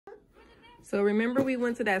So remember we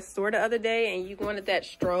went to that store the other day and you wanted that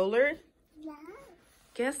stroller? Yeah.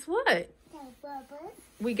 Guess what?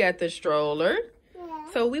 We got the stroller.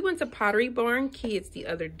 Yeah. So we went to Pottery Barn Kids the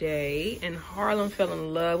other day and Harlem fell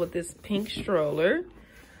in love with this pink stroller.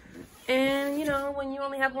 And you know, when you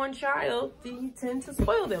only have one child, you tend to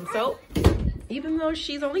spoil them. So even though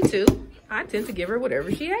she's only 2, I tend to give her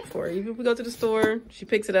whatever she asks for. Even if we go to the store, she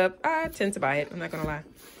picks it up, I tend to buy it. I'm not gonna lie.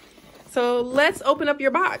 So let's open up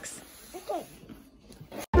your box. Okay.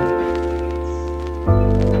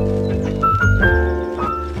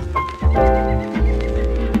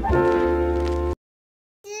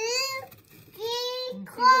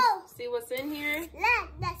 See what's in here?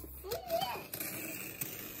 Let's see it.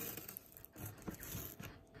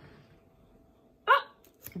 Oh,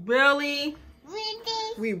 really?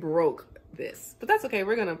 Really? We broke this, but that's okay.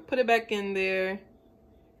 We're gonna put it back in there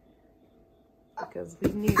because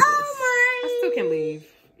we need this. I still can leave.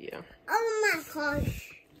 Yeah. Oh my gosh.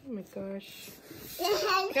 Oh my gosh.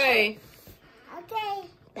 Okay. Okay.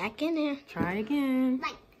 Back in there. Try again.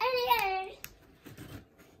 Like earlier.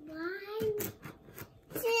 1,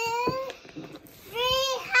 2, 3.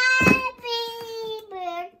 Happy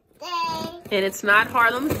birthday. And it's not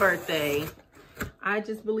Harlem's birthday. I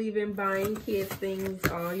just believe in buying kids things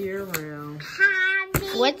all year round. Happy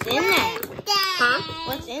What's in that? birthday. Huh?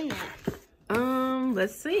 What's in that?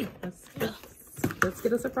 Let's see. Let's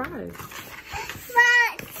get a surprise.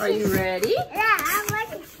 What? Are you ready? Yeah, I'm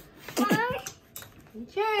ready.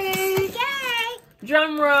 Okay. Okay.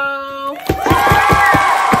 Drum roll.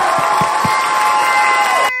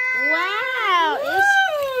 Wow,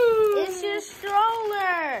 it's your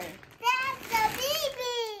stroller. That's the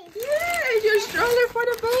baby. Yeah, it's your stroller for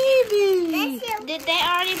the baby. That's your Did they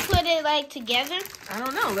already put it like together? I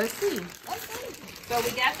don't know. Let's see. baby. So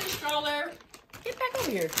we got this stroller. Get back over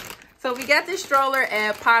here. So we got this stroller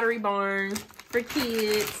at Pottery Barn for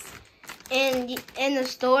kids. In the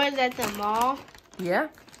stores at the mall. Yeah,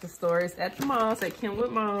 the store is at the mall, so at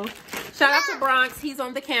Kenwood Mall. Shout out to Bronx. He's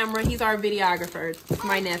on the camera. He's our videographer. It's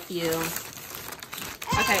my nephew.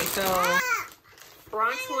 Okay, so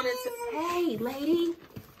Bronx wanted to... Hey, lady.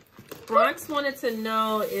 Bronx wanted to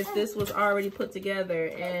know if this was already put together,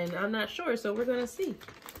 and I'm not sure, so we're going to see.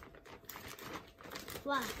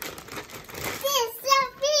 What? This the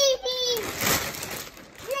baby.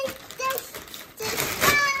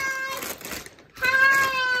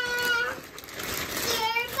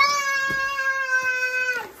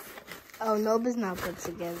 Oh, nope, it's not put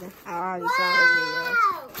together. I already saw the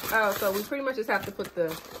wheels. Oh, so we pretty much just have to put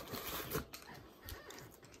the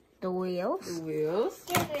Wheels? wheels.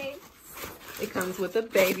 It comes with a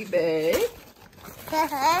baby bag.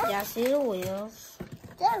 Y'all see the wheels?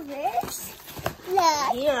 Look.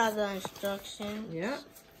 Here are the instructions. Yeah.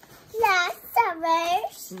 Look, the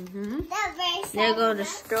verse. Mm-hmm. The verse. There go the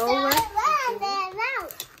stroller.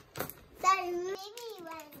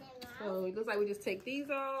 So it looks like we just take these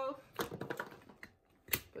off.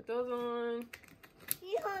 Put those on.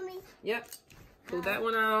 You hold me. Yep. Pull that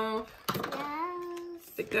one off. Yes.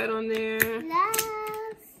 Stick that on there.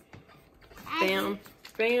 Yes. Bam.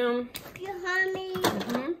 Bam. You hold me.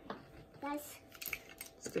 Mm-hmm. That's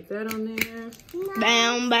Stick that on there.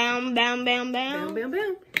 Bam, bam, bam, bam, Bam, bam. bam,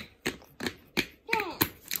 bam.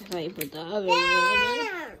 That's how you put the other wheel in.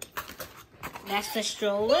 That's the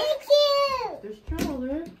stroller. Thank you. The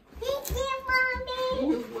stroller. Thank you,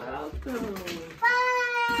 Mommy. You're welcome.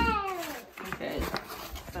 Bye. Okay.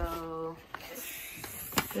 So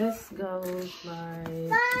this goes like...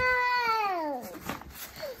 Bye.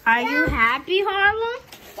 Are you happy, Harlem?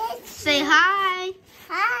 Say hi.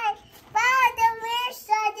 Hi. Bye. The wheels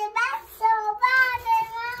are the back, so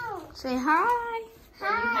bye. Say hi. Are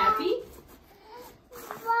you happy?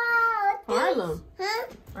 Wow. Harlem, Huh?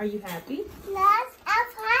 are you happy? Yes, I'm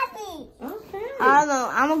happy. Okay. Harlem,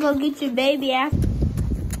 I'm gonna go get your baby after.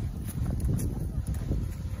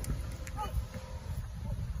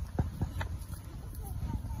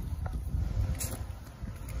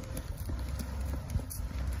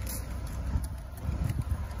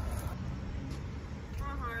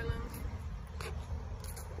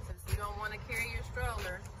 Since you don't want to carry your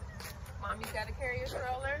stroller, Mommy's got to carry your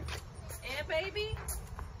stroller. And baby,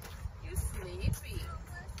 you sleepy.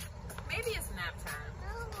 Maybe it's nap time.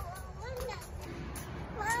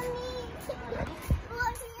 Mommy,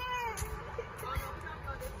 look here.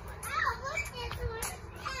 Oh, look this one.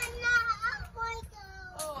 And now I'm going to.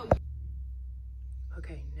 Oh.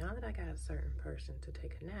 Okay, now that I got a certain person to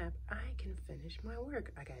take a nap, I can finish my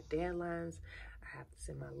work. I got deadlines. I have to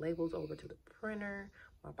send my labels over to the printer.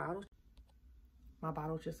 My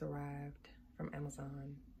bottle just arrived from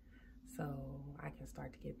Amazon. so I can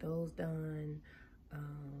start to get those done.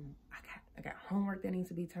 I got homework that needs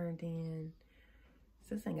to be turned in.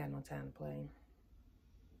 Sis ain't got no time to play.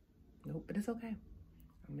 Nope, but it's okay.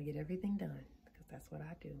 I'm gonna get everything done because that's what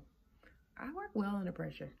I do. I work well under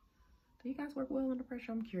pressure. Do you guys work well under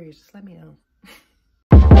pressure? I'm curious. Just let me know.